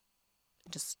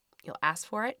 Just you'll ask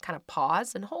for it, kind of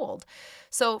pause and hold.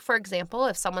 So, for example,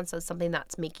 if someone says something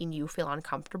that's making you feel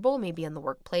uncomfortable, maybe in the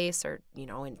workplace or,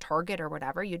 in Target or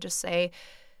whatever, you just say,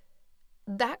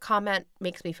 that comment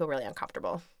makes me feel really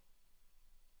uncomfortable.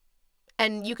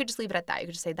 And you could just leave it at that. You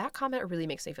could just say, that comment really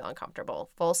makes me feel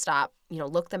uncomfortable. Full stop.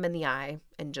 Look them in the eye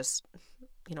and just,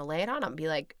 lay it on them. Be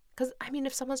like, because,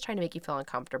 if someone's trying to make you feel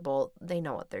uncomfortable, they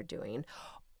know what they're doing.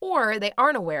 Or they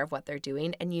aren't aware of what they're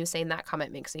doing, and you saying that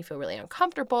comment makes me feel really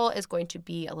uncomfortable is going to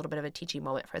be a little bit of a teaching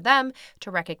moment for them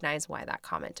to recognize why that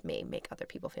comment may make other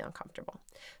people feel uncomfortable.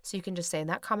 So you can just say,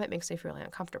 that comment makes me feel really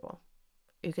uncomfortable.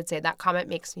 You could say, that comment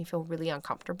makes me feel really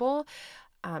uncomfortable.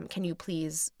 Can you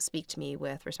please speak to me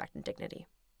with respect and dignity?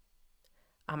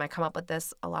 I come up with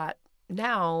this a lot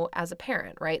now as a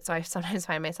parent, right? So I sometimes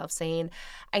find myself saying,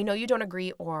 I know you don't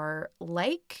agree or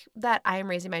like that I am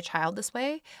raising my child this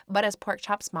way, but as Pork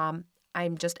Chop's mom,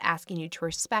 I'm just asking you to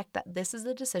respect that this is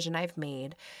the decision I've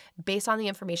made based on the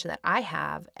information that I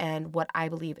have and what I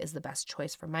believe is the best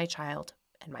choice for my child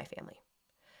and my family.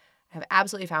 I have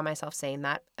absolutely found myself saying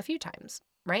that a few times,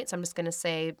 right? So I'm just going to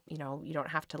say, you don't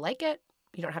have to like it.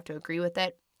 You don't have to agree with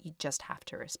it. You just have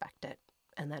to respect it.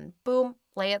 And then boom,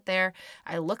 lay it there.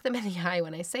 I look them in the eye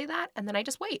when I say that, and then I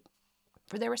just wait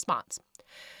for their response.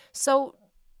 So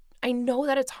I know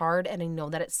that it's hard and I know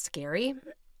that it's scary.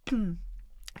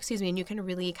 Excuse me. And you can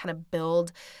really kind of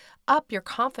build up your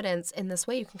confidence in this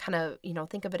way. You can kind of,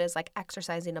 think of it as like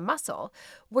exercising a muscle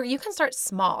where you can start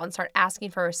small and start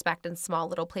asking for respect in small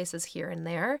little places here and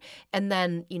there. And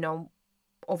then,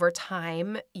 over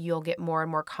time, you'll get more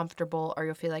and more comfortable or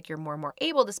you'll feel like you're more and more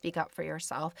able to speak up for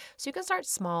yourself. So you can start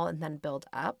small and then build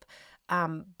up.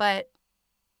 But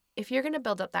if you're going to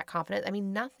build up that confidence,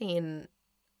 nothing,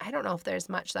 I don't know if there's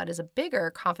much that is a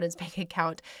bigger confidence bank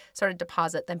account sort of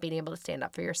deposit than being able to stand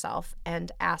up for yourself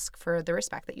and ask for the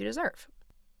respect that you deserve.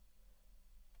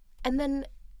 And then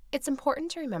it's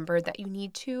important to remember that you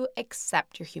need to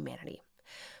accept your humanity.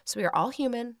 So we are all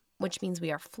human, which means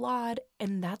we are flawed,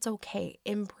 and that's okay.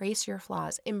 Embrace your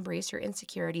flaws, embrace your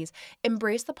insecurities,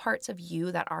 embrace the parts of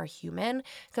you that are human,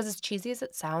 because as cheesy as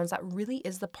it sounds, that really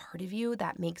is the part of you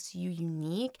that makes you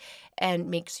unique and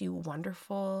makes you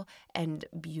wonderful and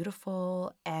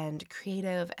beautiful and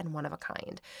creative and one of a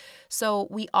kind. So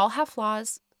we all have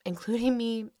flaws, including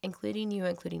me, including you,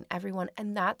 including everyone,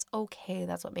 and that's okay.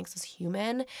 That's what makes us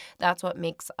human. That's what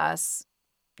makes us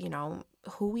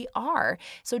who we are.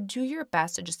 So do your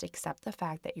best to just accept the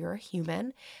fact that you're a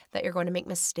human, that you're going to make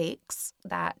mistakes,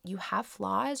 that you have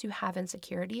flaws, you have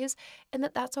insecurities, and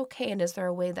that that's okay. And is there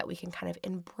a way that we can kind of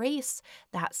embrace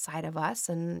that side of us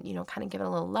and, kind of give it a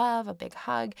little love, a big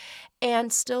hug,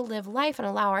 and still live life and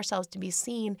allow ourselves to be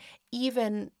seen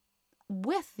even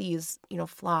with these,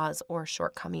 flaws or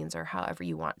shortcomings or however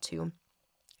you want to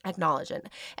Acknowledge it.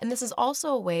 And this is also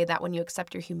a way that when you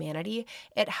accept your humanity,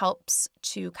 it helps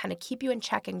to kind of keep you in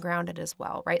check and grounded as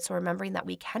well, right? So remembering that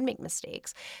we can make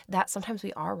mistakes, that sometimes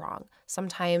we are wrong.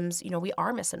 Sometimes, we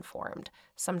are misinformed.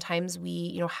 Sometimes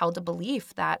we, held a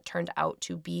belief that turned out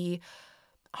to be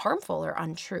harmful or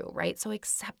untrue, right? So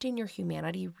accepting your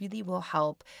humanity really will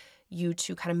help you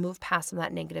to kind of move past some of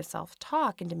that negative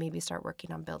self-talk and to maybe start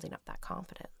working on building up that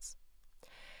confidence.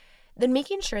 Then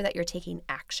making sure that you're taking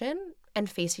action and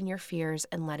facing your fears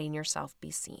and letting yourself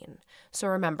be seen. So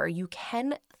remember, you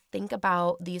can think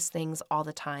about these things all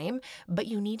the time, but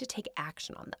you need to take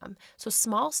action on them. So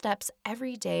small steps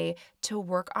every day to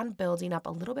work on building up a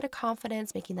little bit of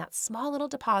confidence, making that small little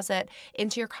deposit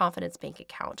into your confidence bank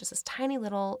account, just this tiny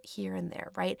little here and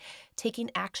there, right? Taking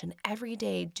action every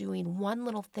day, doing one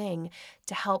little thing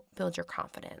to help build your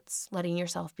confidence, letting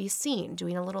yourself be seen,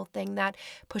 doing a little thing that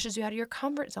pushes you out of your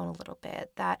comfort zone a little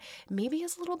bit, that maybe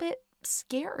is a little bit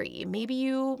scary. Maybe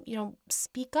you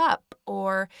speak up,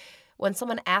 or when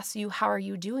someone asks you, how are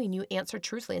you doing? You answer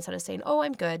truthfully instead of saying, oh,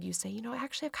 I'm good. You say,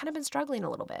 actually, I've kind of been struggling a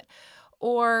little bit.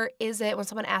 Or is it when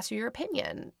someone asks you your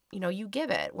opinion, you give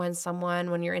it. When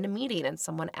you're in a meeting and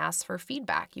someone asks for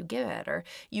feedback, you give it, or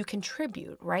you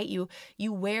contribute, right? You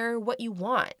wear what you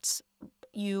want.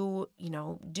 You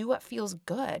do what feels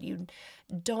good. You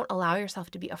don't allow yourself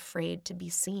to be afraid to be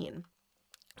seen.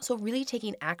 So really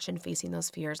taking action, facing those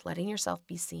fears, letting yourself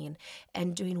be seen,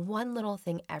 and doing one little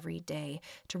thing every day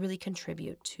to really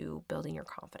contribute to building your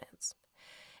confidence.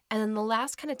 And then the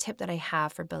last kind of tip that I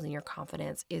have for building your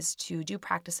confidence is to do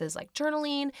practices like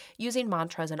journaling, using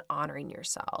mantras, and honoring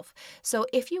yourself. So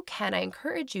if you can, I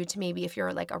encourage you to maybe, if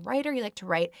you're like a writer, you like to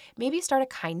write, maybe start a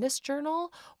kindness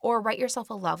journal or write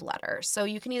yourself a love letter. So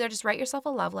you can either just write yourself a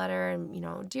love letter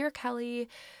and, Dear Kelly,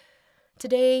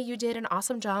 today you did an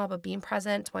awesome job of being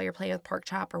present while you're playing with pork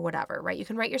chop or whatever, right? You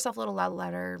can write yourself a little love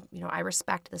letter, I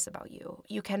respect this about you.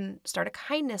 You can start a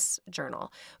kindness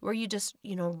journal where you just,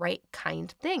 write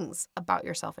kind things about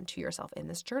yourself and to yourself in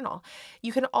this journal.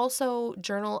 You can also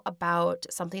journal about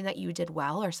something that you did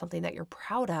well or something that you're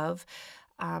proud of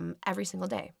every single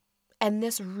day. And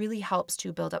this really helps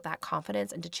to build up that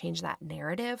confidence and to change that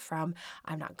narrative from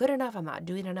I'm not good enough, I'm not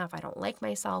doing enough, I don't like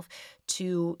myself,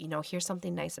 to, here's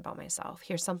something nice about myself.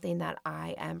 Here's something that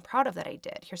I am proud of that I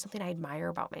did. Here's something I admire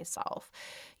about myself.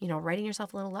 Writing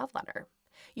yourself a little love letter.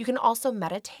 You can also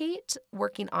meditate,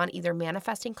 working on either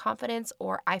manifesting confidence,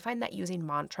 or I find that using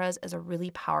mantras is a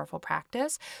really powerful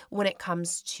practice when it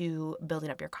comes to building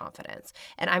up your confidence.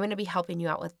 And I'm going to be helping you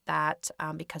out with that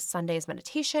because Sunday's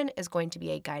meditation is going to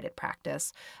be a guided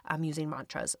practice using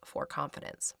mantras for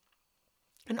confidence.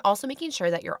 And also making sure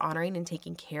that you're honoring and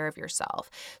taking care of yourself.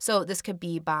 So this could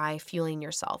be by fueling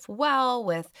yourself well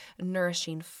with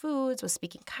nourishing foods, with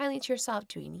speaking kindly to yourself,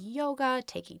 doing yoga,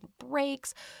 taking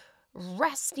breaks,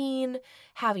 resting,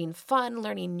 having fun,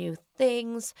 learning new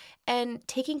things, and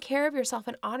taking care of yourself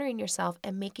and honoring yourself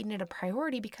and making it a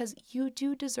priority because you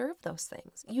do deserve those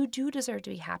things. You do deserve to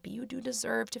be happy. You do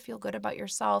deserve to feel good about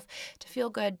yourself, to feel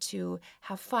good, to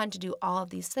have fun, to do all of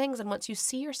these things. And once you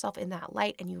see yourself in that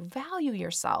light and you value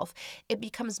yourself, it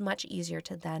becomes much easier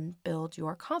to then build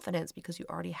your confidence because you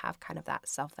already have kind of that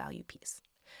self-value piece.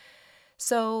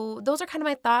 So those are kind of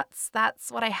my thoughts.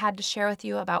 That's what I had to share with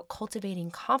you about cultivating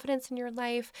confidence in your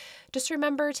life. Just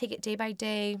remember, take it day by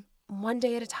day, one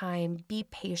day at a time. Be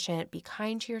patient, be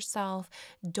kind to yourself.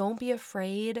 Don't be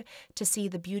afraid to see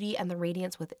the beauty and the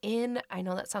radiance within. I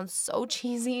know that sounds so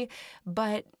cheesy,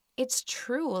 but it's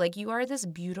true. Like, you are this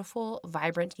beautiful,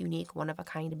 vibrant, unique,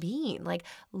 one-of-a-kind being. Like,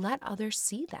 let others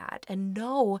see that and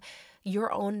know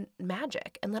your own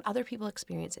magic and let other people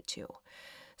experience it too.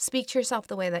 Speak to yourself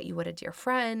the way that you would a dear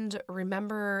friend.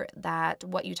 Remember that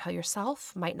what you tell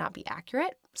yourself might not be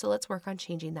accurate, so let's work on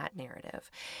changing that narrative.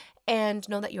 And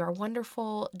know that you are a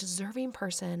wonderful, deserving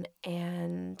person,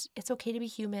 and it's okay to be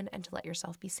human and to let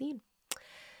yourself be seen.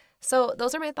 So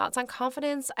those are my thoughts on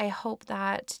confidence. I hope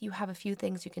that you have a few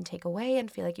things you can take away and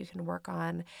feel like you can work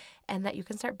on, and that you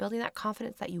can start building that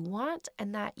confidence that you want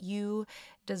and that you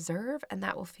deserve, and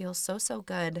that will feel so, so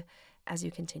good as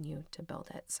you continue to build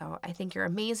it. So I think you're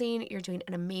amazing. You're doing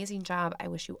an amazing job. I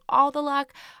wish you all the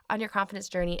luck on your confidence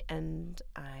journey, and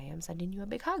I am sending you a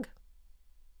big hug.